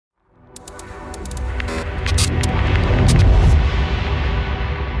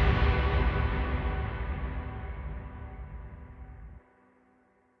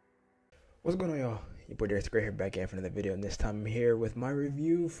What's going on, y'all? Your boy Darius here, back in for another video, and this time I'm here with my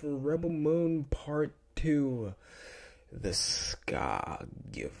review for Rebel Moon Part 2, The Scargiver.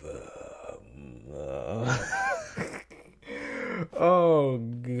 Oh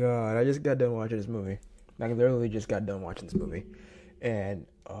god, I just got done watching this movie. I literally just got done watching this movie. And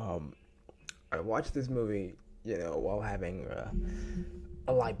I watched this movie, while having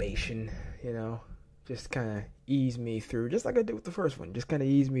a libation, just kind of ease me through, just like I did with the first one. Just kind of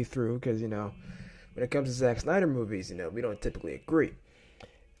ease me through, because, when it comes to Zack Snyder movies, we don't typically agree.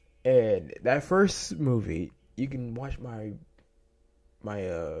 And that first movie, you can watch my my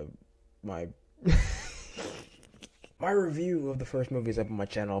review of the first movie is up on my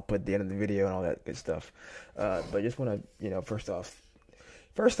channel. I'll put the end of the video and all that good stuff. But I just want to, first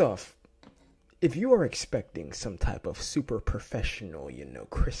off, if you are expecting some type of super professional,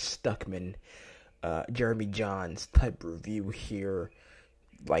 Chris Stuckman, Jeremy Johns type review here,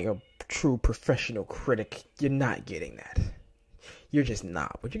 like a true professional critic, you're not getting that. You're just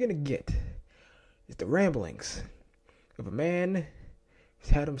not. What you're going to get is the ramblings of a man who's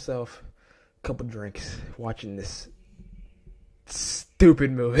had himself a couple drinks watching this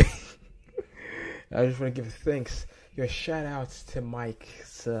stupid movie. I just want to give thanks, shout outs to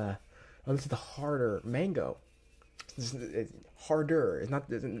Mike's, this is the harder mango. It's harder. It's not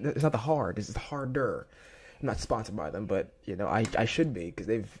the hard. It's the harder. I'm not sponsored by them, but I should be, because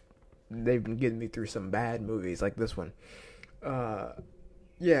they've been getting me through some bad movies like this one.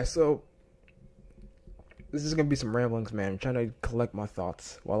 So this is gonna be some ramblings, man. I'm trying to collect my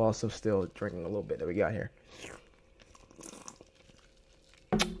thoughts while also still drinking a little bit that we got here.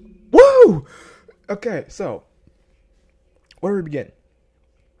 Woo! Okay, so where do we begin?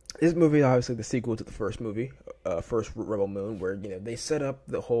 This movie, obviously, the sequel to the first movie, first Rebel Moon, where they set up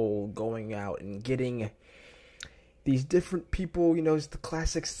the whole going out and getting these different people. It's the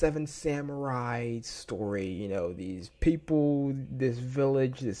classic Seven Samurai story. These people, this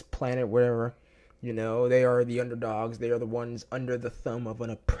village, this planet, whatever. They are the underdogs. They are the ones under the thumb of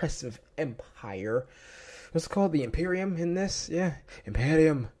an oppressive empire. What's it called? The Imperium in this? Yeah,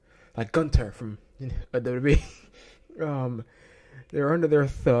 Imperium, like Gunter from WWE. They're under their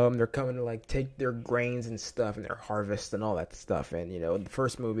thumb. They're coming to take their grains and stuff and their harvest and all that stuff. And the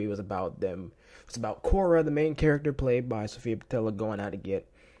first movie was about them. It's about Korra, the main character played by Sofia Boutella, going out to get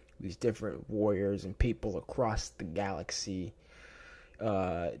these different warriors and people across the galaxy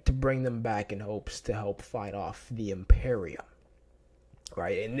to bring them back in hopes to help fight off the Imperium.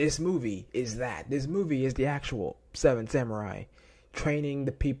 Right? And this movie is that. This movie is the actual Seven Samurai training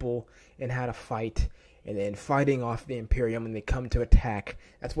the people in how to fight, and then fighting off the Imperium when they come to attack.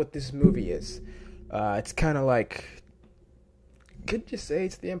 That's what this movie is. It's kind of like, could you say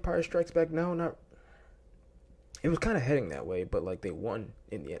it's The Empire Strikes Back? No, not. It was kind of heading that way, but they won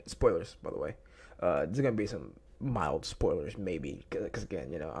in the end. Spoilers, by the way. There's gonna be some mild spoilers, maybe, because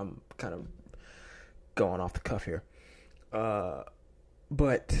again, I'm kind of going off the cuff here.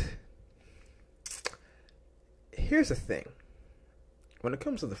 But here's the thing. When it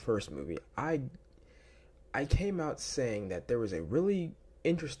comes to the first movie, I came out saying that there was a really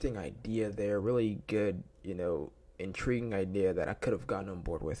interesting idea there, really good, intriguing idea that I could have gotten on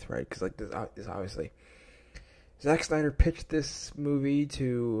board with, right? Because this obviously, Zack Snyder pitched this movie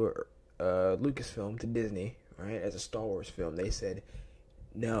to Lucasfilm, to Disney, right, as a Star Wars film. They said,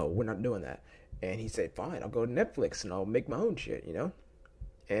 no, we're not doing that. And he said, fine, I'll go to Netflix and I'll make my own shit,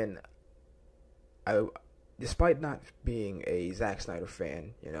 And despite not being a Zack Snyder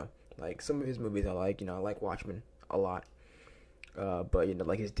fan, some of his movies I like, I like Watchmen a lot. But,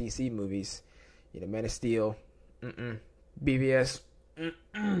 like his DC movies, Man of Steel, BVS,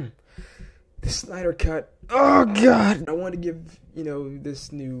 the Snyder Cut, oh god! I want to give,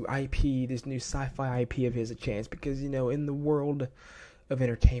 this new IP, this new sci-fi IP of his a chance, because, in the world of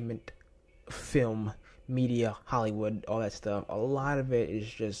entertainment, film, media, Hollywood, all that stuff, a lot of it is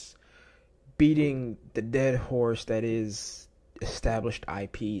just beating the dead horse that is established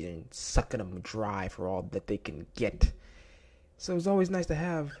IPs and sucking them dry for all that they can get. So it's always nice to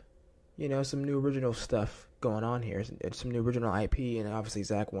have, some new original stuff going on here, some new original IP. And obviously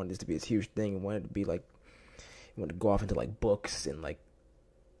Zack wanted this to be this huge thing, and wanted to be he wanted to go off into books and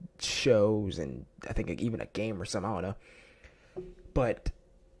shows, and I think even a game or something, I don't know. But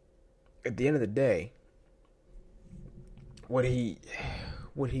at the end of the day, what he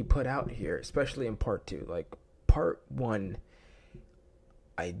put out here, especially in part 2, part 1,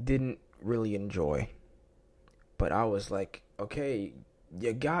 I didn't really enjoy, but I was like, okay,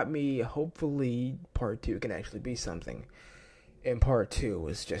 you got me. Hopefully part 2 can actually be something. And part 2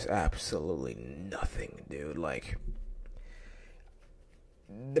 was just absolutely nothing, dude.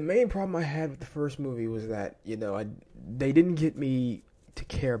 the main problem I had with the first movie was that, they didn't get me to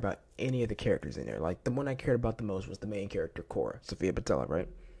care about any of the characters in there. Like, the one I cared about the most was the main character, Cora, Sophia Boutella, right?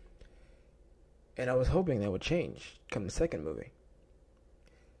 And I was hoping that would change come the second movie.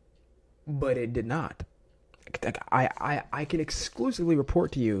 But it did not. I can exclusively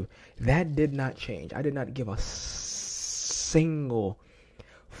report to you that did not change. I did not give a single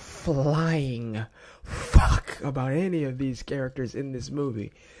flying fuck about any of these characters in this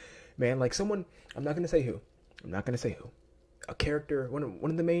movie. Man, like someone, I'm not going to say who. A character, one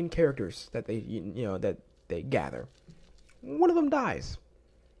of the main characters that that they gather. One of them dies.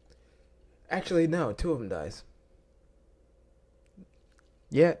 Actually, no, two of them dies.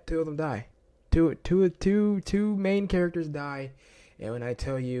 Yeah, two of them die. Two main characters die, and when I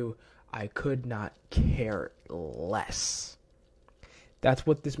tell you, I could not care less. That's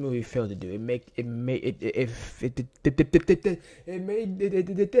what this movie failed to do.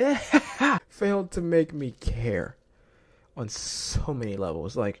 Failed to make me care on so many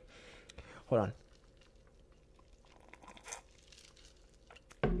levels. Like, hold on.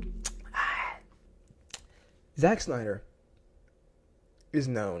 Zack Snyder is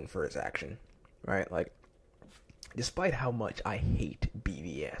known for his action, right? Like, despite how much I hate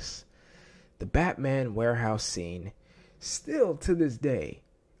BVS, the Batman warehouse scene, still to this day,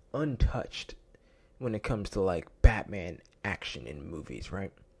 untouched when it comes to, like, Batman action in movies,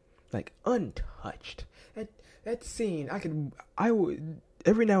 right? Like, untouched. That scene, I would,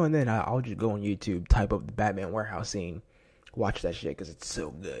 every now and then, I'll just go on YouTube, type up the Batman warehouse scene, watch that shit, because it's so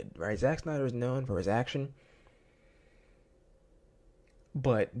good, right? Zack Snyder is known for his action.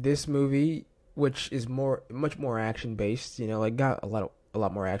 But this movie, which is much more action based, got a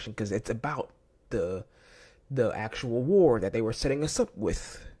lot more action because it's about the actual war that they were setting us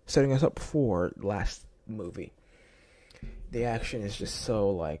up for last movie. The action is just so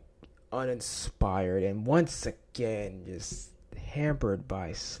like uninspired and once again just hampered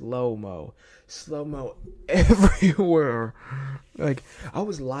by slow-mo everywhere. Like, I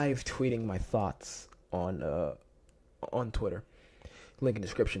was live tweeting my thoughts on Twitter. Link in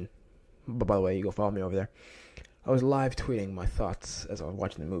description. But by the way, you go follow me over there. I was live tweeting my thoughts as I was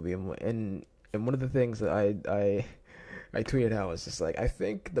watching the movie, and one of the things that I tweeted out was just like, I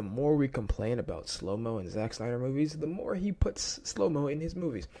think the more we complain about slow-mo in Zack Snyder movies, the more he puts slow-mo in his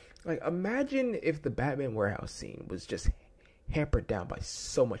movies. Like, imagine if the Batman warehouse scene was just hampered down by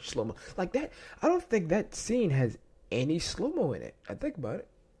so much slow-mo. Like that, I don't think that scene has any slow-mo in it. I think about it.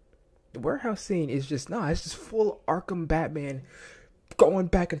 The warehouse scene is just, it's just full Arkham Batman going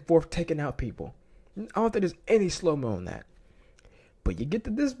back and forth, taking out people. I don't think there's any slow-mo in that. But you get to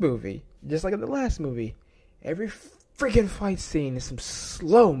this movie, just like in the last movie, every freaking fight scene is some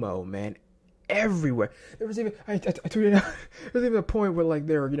slow-mo, man. Everywhere. There was even, I tweeted out, there was even a point where, like,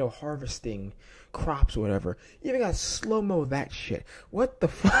 they're, harvesting crops or whatever. You even got slow-mo that shit. What the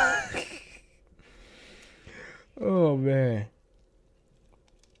fuck? Oh, man.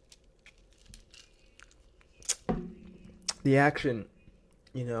 The action,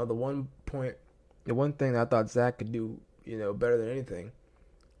 the one thing that I thought Zack could do, better than anything,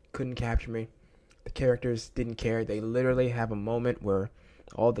 couldn't capture me. The characters didn't care. They literally have a moment where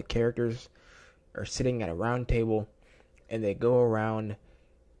all the characters are sitting at a round table and they go around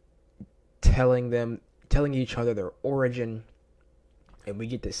telling each other their origin, and we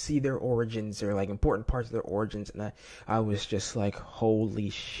get to see their origins. They're like important parts of their origins, and I was just like, holy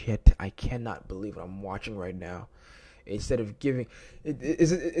shit, I cannot believe what I'm watching right now. Instead of giving,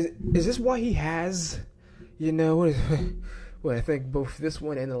 is this why he has, what I think both this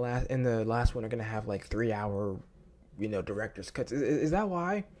one and the last one are gonna have like 3-hour, director's cuts. Is that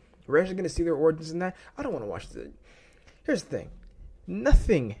why we're actually gonna see their origins in that? I don't want to watch the. Here's the thing,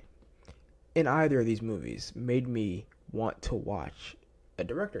 nothing in either of these movies made me want to watch a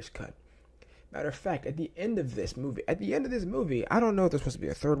director's cut. Matter of fact, at the end of this movie, I don't know if there's supposed to be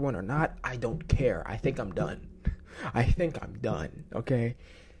a third one or not. I don't care. I think I'm done. Okay?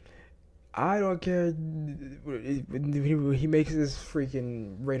 I don't care. He makes this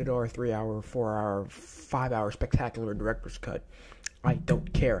freaking rated R 3-hour, 4-hour, 5-hour spectacular director's cut. I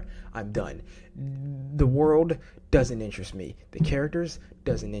don't care. I'm done. The world doesn't interest me. The characters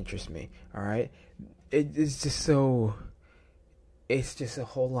doesn't interest me. Alright? It's just so. It's just a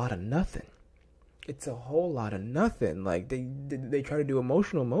whole lot of nothing. It's a whole lot of nothing. Like, they try to do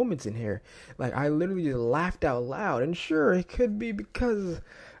emotional moments in here. Like, I literally just laughed out loud. And sure, it could be because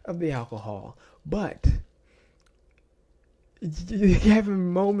of the alcohol. But you have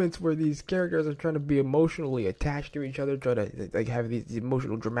moments where these characters are trying to be emotionally attached to each other, try to like have these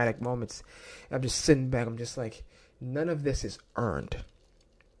emotional, dramatic moments. I'm just sitting back. I'm just like, none of this is earned.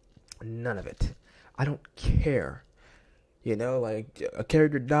 None of it. I don't care. You know, like, a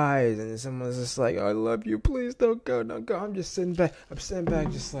character dies and someone's just like, oh, I love you, please don't go, don't go. I'm just sitting back. I'm sitting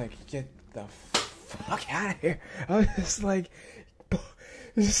back just like, get the fuck out of here. I'm just like,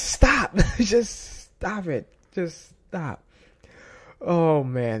 stop. Just stop it. Just stop. Oh,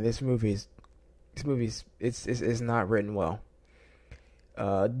 man, this movie's, it's not written well.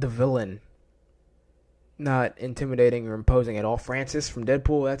 The villain, not intimidating or imposing at all. Francis from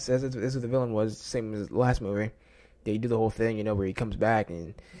Deadpool, that's what the villain was, same as the last movie. They do the whole thing, you know, where he comes back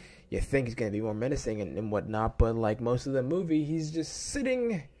and you think he's going to be more menacing and whatnot, but like most of the movie, he's just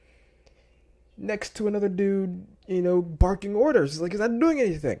sitting next to another dude, you know, barking orders. Like, he's not doing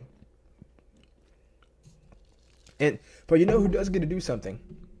anything. But you know who does get to do something?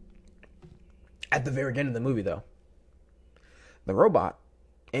 At the very end of the movie, though. The robot,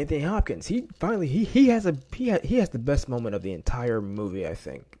 Anthony Hopkins, he has the best moment of the entire movie, I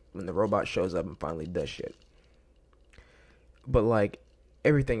think, when the robot shows up and finally does shit. But like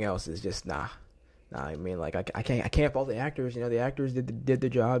everything else is just nah. I mean, like I can't fault the actors. You know, the actors did the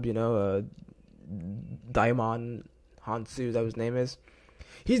job. You know, Daimon Hansu, is that what his name is?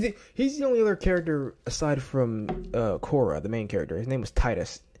 He's the only other character aside from Korra, the main character. His name was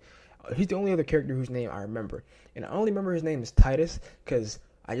Titus. He's the only other character whose name I remember, and I only remember his name is Titus because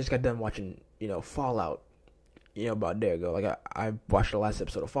I just got done watching, you know, Fallout. You know, about a day ago. Like I watched the last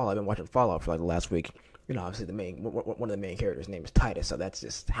episode of Fallout. I've been watching Fallout for like the last week. You know, obviously one of the main characters' name is Titus, so that's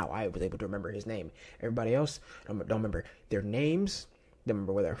just how I was able to remember his name. Everybody else don't remember their names, don't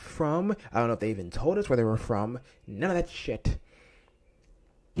remember where they're from. I don't know if they even told us where they were from. None of that shit.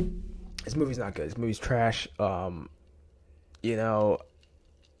 This movie's not good. This movie's trash. You know,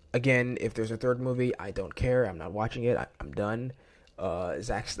 again, if there's a third movie, I don't care. I'm not watching it. I'm done.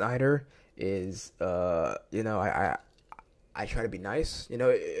 Zack Snyder is, you know, I try to be nice. You know,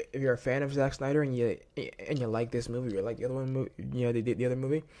 if you're a fan of Zack Snyder and you like this movie, or like the other one, you know, the other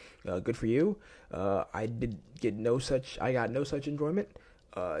movie, good for you. I got no such enjoyment.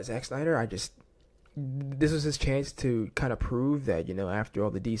 Zack Snyder, this was his chance to kind of prove that, you know, after all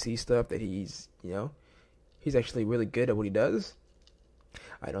the DC stuff, that he's actually really good at what he does.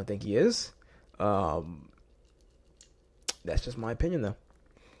 I don't think he is. That's just my opinion, though.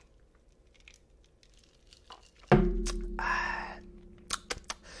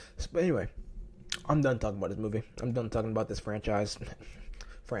 But anyway, I'm done talking about this movie. I'm done talking about this franchise.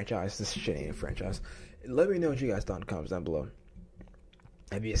 This shit ain't a franchise. Let me know what you guys thought in the comments down below.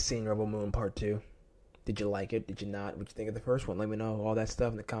 Have you seen Rebel Moon Part 2? Did you like it? Did you not? What you think of the first one? Let me know all that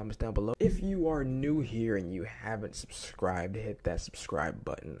stuff in the comments down below. If you are new here and you haven't subscribed, hit that subscribe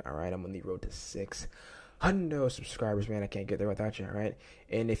button. Alright, I'm on the road to 600 subscribers, man. I can't get there without you, alright?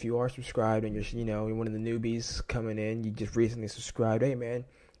 And if you are subscribed and you're one of the newbies coming in, you just recently subscribed, hey man,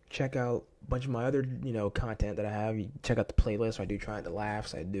 check out a bunch of my other, you know, content that I have. You check out the playlist. I do Trying to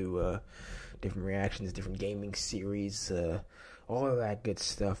Laughs. I do different reactions, different gaming series, all of that good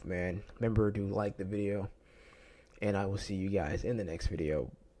stuff, man. Remember to like the video, and I will see you guys in the next video.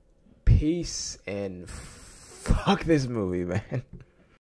 Peace, and fuck this movie, man.